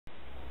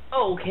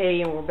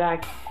Okay, and we're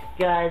back,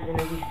 guys, and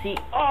as you see,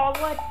 oh,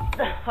 what?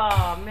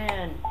 Oh,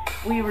 man,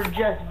 we were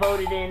just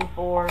voted in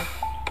for,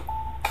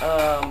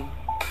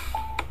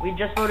 we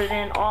just voted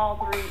in all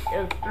three,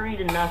 it was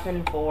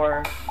 3-0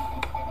 for,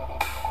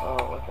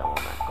 oh, what's that one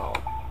called?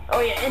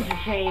 Oh, yeah,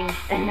 Interchange,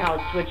 and now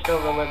it's switched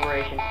over to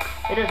Liberation.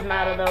 It doesn't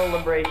matter, though,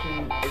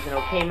 Liberation is an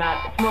okay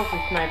map, it's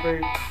mostly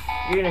snipers.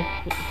 You're gonna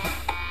see,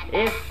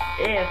 if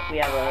we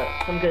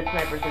have some good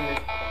snipers in this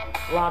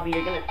lobby,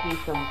 you're gonna see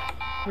some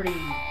pretty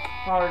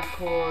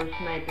hardcore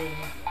sniping.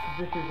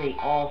 This is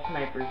a all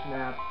snipers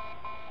map.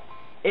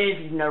 If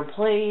you've never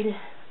played,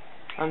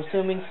 I'm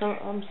assuming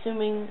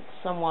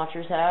some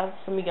watchers have.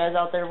 Some of you guys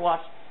out there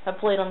have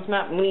played on this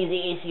map. I'm gonna use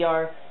the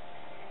ACR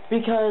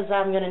because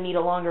I'm gonna need a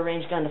longer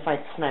range gun to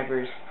fight the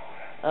snipers.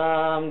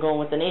 I'm going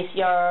with an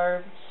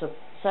ACR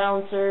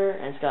silencer,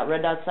 and it's got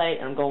red dot sight,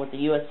 and I'm going with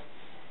the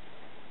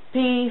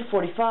USP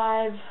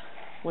 45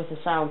 with a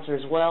silencer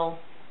as well.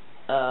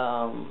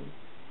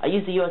 I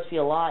use the USP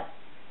a lot.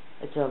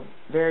 It's a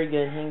very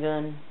good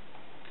handgun.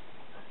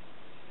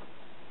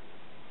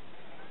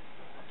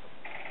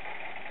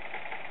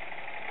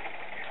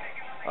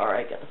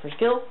 Alright, got the first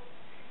kill.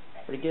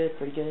 Pretty good,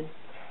 pretty good.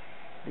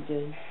 Pretty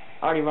good.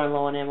 I already run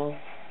low on ammo.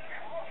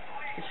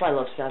 That's why I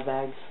love scav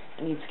bags.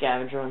 I need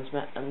scavenger on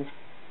this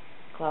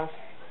class.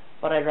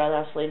 But I'd rather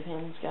have sleight of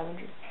hand than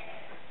scavenger.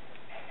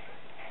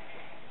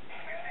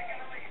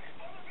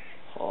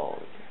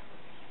 Holy.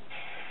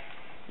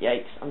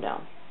 Yikes, I'm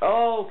down.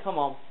 Oh, come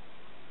on.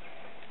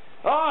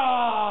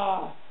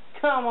 Oh,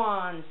 come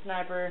on,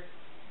 sniper.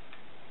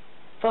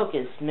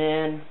 Focus,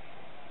 man.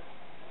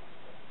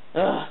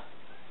 Ugh.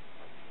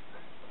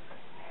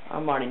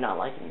 I'm already not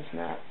liking this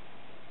map.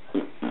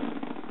 Oh,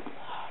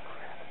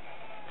 crap.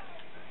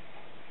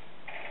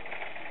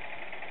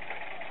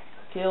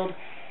 Killed.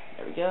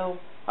 There we go.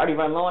 Already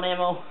run low on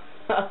ammo.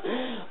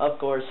 Of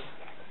course.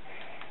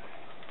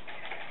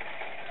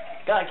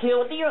 Got a kill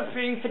with the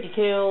USP. 50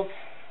 kills.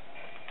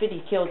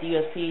 50 kills with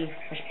the USP.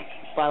 I should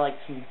buy like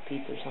some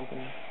pizza or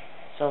something.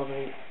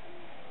 Celebrate.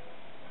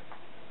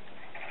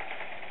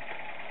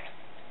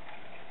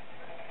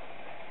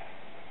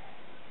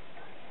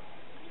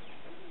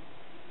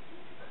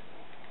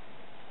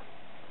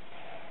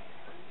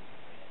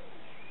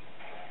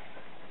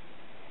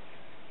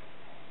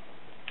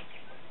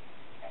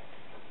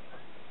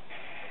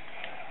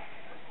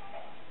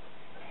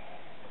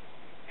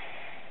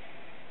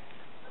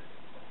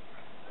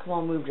 Come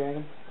on, move,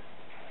 dragon.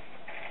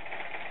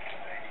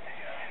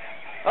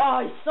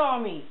 Oh, he saw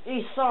me!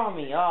 He saw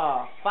me!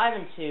 Oh, 5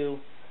 and 2.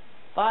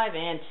 5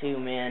 and 2,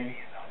 man.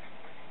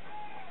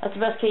 That's the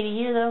best KD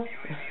here, though.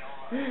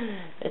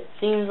 It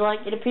seems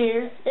like it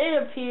appears.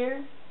 It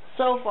appears.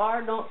 So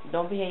far,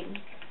 don't be hating.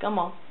 Come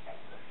on.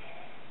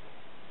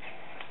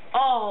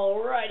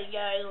 Alrighty,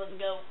 guys, let's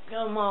go.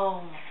 Come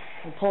on.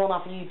 I'm pulling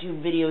off a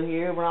YouTube video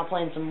here. We're not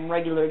playing some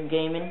regular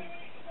gaming.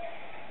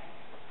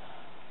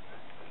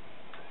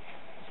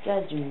 These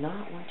guys do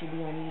not want to be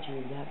on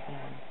YouTube that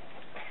bad.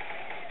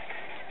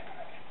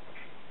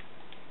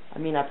 I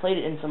mean, I played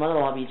it in some other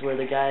lobbies where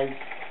the guys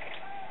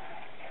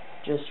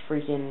just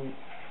freaking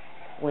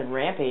went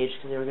rampage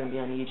because they were going to be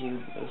on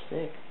YouTube. It was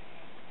sick.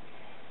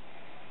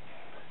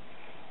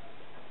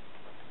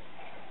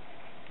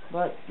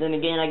 But then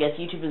again, I guess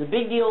YouTube is a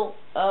big deal.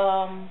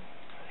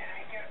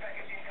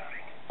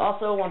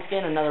 Also, once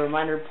again, another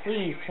reminder,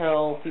 please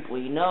tell people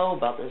you know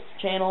about this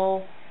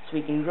channel so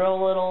we can grow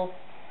a little.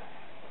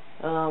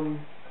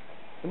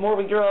 The more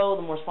we grow,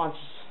 the more sponsors,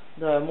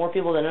 the more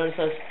people that notice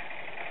us,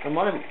 the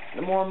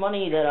more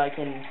money that I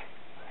can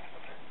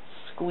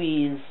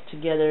squeeze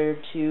together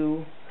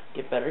to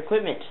get better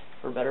equipment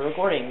for better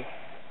recording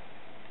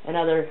and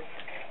other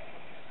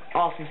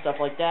awesome stuff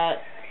like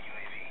that.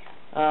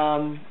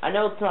 I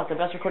know it's not the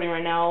best recording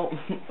right now.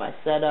 My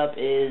setup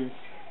is,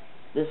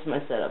 this is my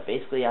setup.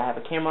 Basically, I have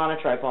a camera on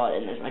a tripod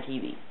and there's my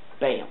TV.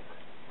 Bam.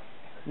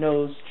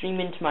 No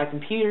streaming to my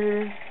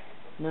computer.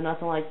 No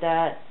nothing like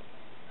that.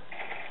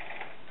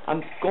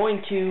 I'm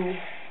going to...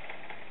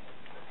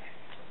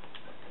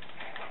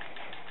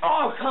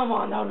 Oh, come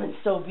on, that would have been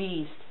so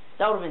beast.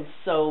 That would have been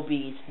so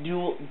beast.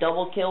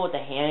 Double kill with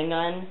a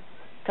handgun.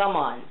 Come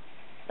on.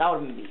 That would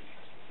have been beast.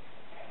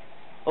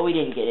 Oh, we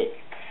didn't get it.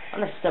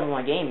 I'm gonna step on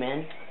my game,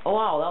 man. Oh,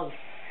 wow,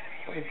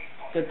 that was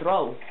a good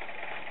throw.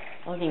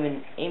 I wasn't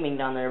even aiming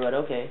down there, but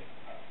okay.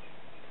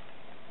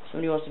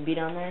 Somebody wants to be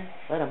down there?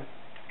 Let him.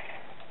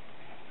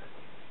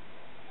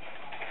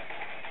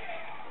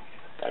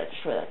 Gotta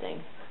destroy that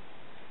thing.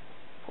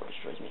 Before it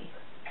destroys me.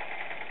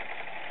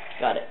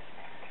 Got it.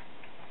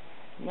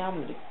 Now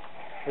I'm gonna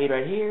wait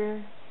right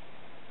here.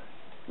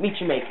 Meet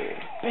your maker.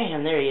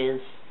 Bam, there he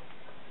is.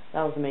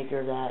 That was the maker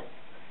of that.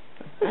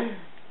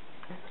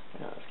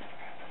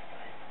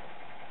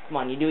 Come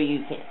on, you do what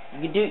you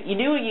can. You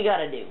do what you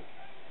gotta do.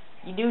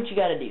 You do what you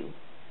gotta do.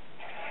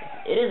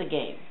 It is a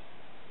game.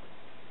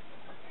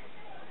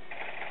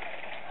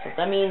 So if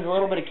that means a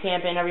little bit of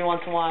camping every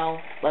once in a while,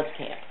 let's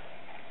camp.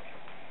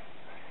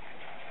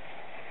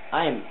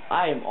 I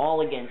am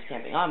all against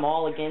camping. I'm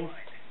all against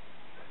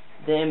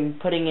them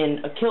putting in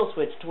a kill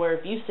switch to where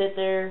if you sit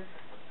there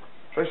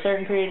for a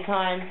certain period of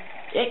time,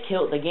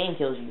 the game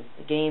kills you.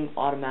 The game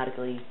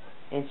automatically,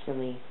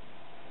 instantly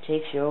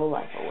takes your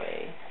life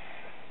away.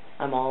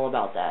 I'm all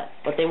about that.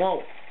 But they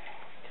won't.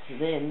 Because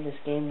then this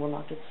game will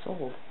not get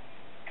sold.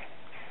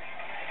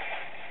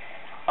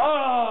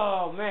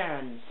 Oh,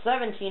 man.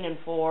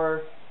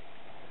 17-4.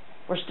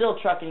 We're still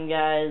trucking,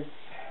 guys.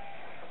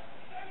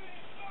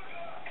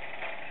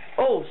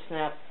 Oh,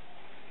 snap.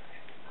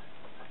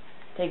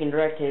 Taking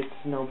direct hits.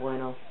 No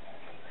bueno.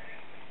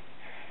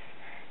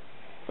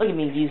 Look at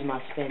me use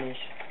my Spanish.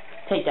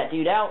 Take that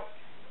dude out.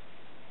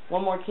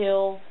 One more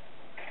kill.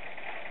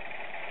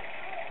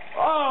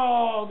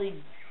 Oh, the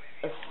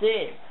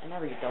assist. I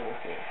never get double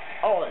assist.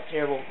 Oh, that's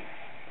terrible.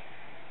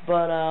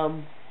 But,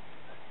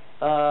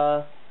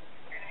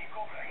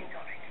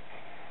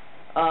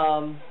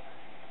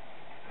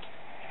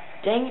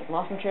 dang it,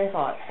 lost my train of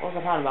thought. What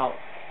was I talking about?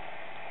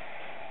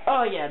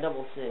 Oh, yeah,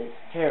 double assist.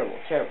 Terrible,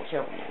 terrible,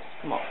 terrible news.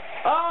 Come on.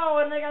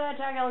 Oh, and they got that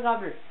attack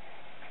helicopter.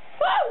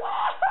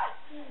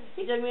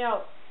 He took me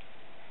out.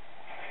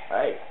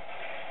 Alright.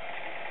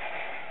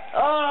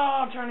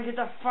 Oh, I'm trying to get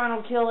that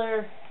final kill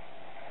there.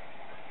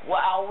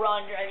 Wow,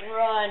 run, dragon,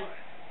 run.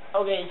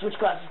 Okay, switch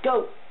classes,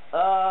 go.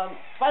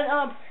 Find the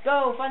ump.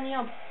 Go, find the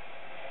ump.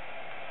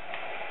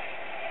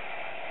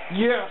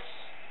 Yes.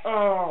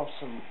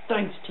 Awesome.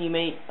 Thanks,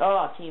 teammate.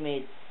 Oh,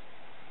 teammates.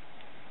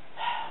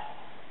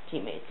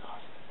 Teammates, awesome.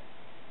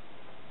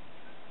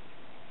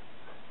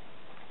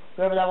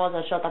 Whoever that was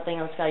that shot that thing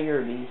out of the sky,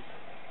 you're a beast.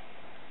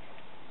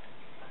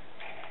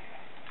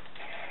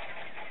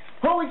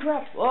 Holy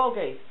crap! Oh,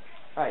 okay.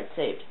 Alright,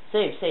 saved.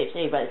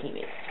 Saved by the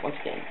teammates. Once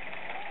again.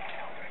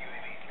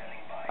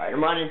 Alright,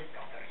 I'm running.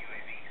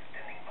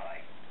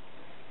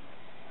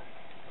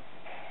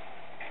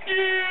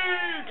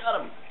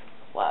 Got him.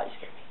 Wow, you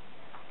scared me.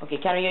 Okay,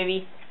 counter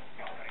UAV.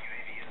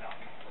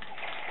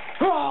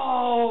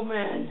 Oh,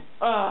 man.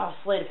 Ah,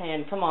 sleight of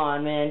hand. Come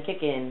on, man.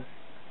 Kick in.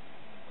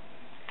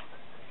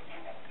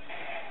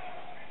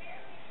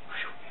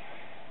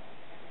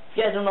 If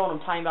you guys don't know what I'm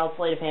talking about,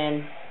 sleight of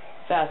hand,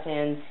 fast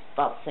hands,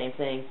 about the same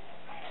thing.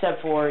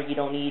 Except for you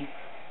don't need,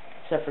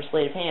 except for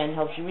sleight of hand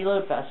helps you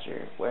reload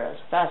faster. Whereas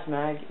fast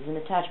mag is an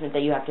attachment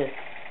that you have to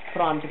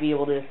put on to be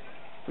able to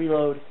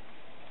reload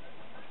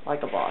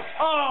like a boss.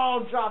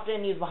 Oh, dropped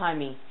in. He's behind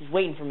me. He's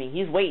waiting for me.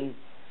 He's waiting.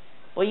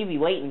 Will you be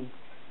waiting?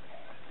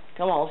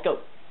 Come on, let's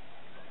go.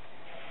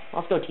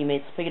 Let's go,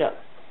 teammates. Pick it up.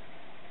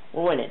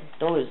 We're winning.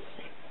 Don't lose.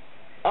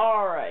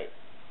 Alright.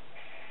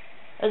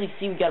 As you can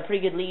see, we got a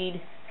pretty good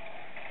lead.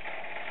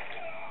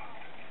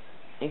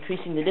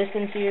 Increasing the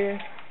distance here.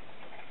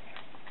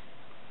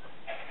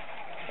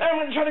 I'm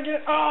gonna try to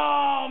get.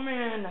 Oh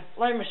man,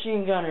 light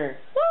machine gunner.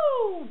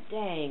 Woo!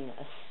 Dang,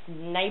 a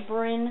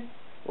sniperin'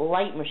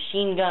 light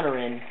machine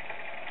gunnerin'.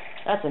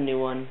 That's a new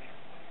one.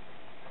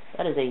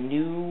 That is a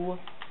new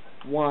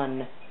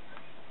one.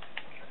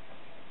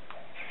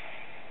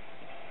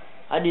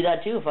 I'd do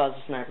that too if I was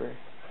a sniper.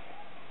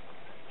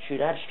 Shoot,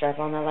 I'd strap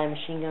on that light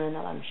machine gun, and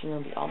that light machine gun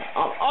would be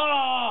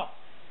oh!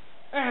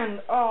 And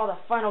the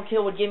final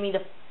kill would give me the.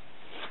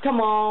 Come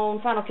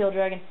on, final kill,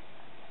 dragon.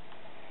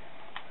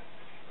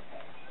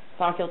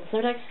 Final kill with the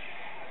Simtex?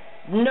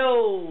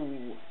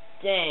 No!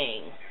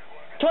 Dang.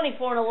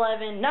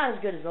 24-11, not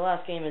as good as the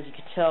last game as you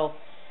could tell,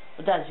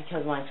 but that's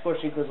because my score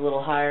streak was a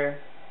little higher.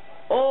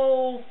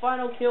 Oh,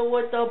 final kill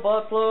with the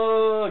butt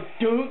plug.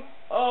 Dunk.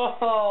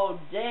 Oh,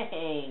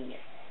 dang.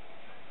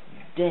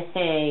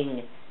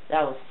 Dang.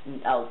 That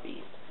was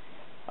beast.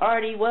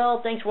 Alrighty,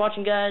 well, thanks for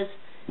watching, guys.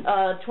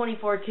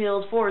 24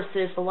 kills, 4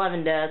 assists,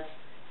 11 deaths.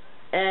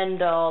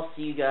 And I'll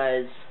see you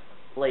guys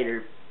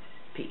later.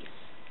 Peace.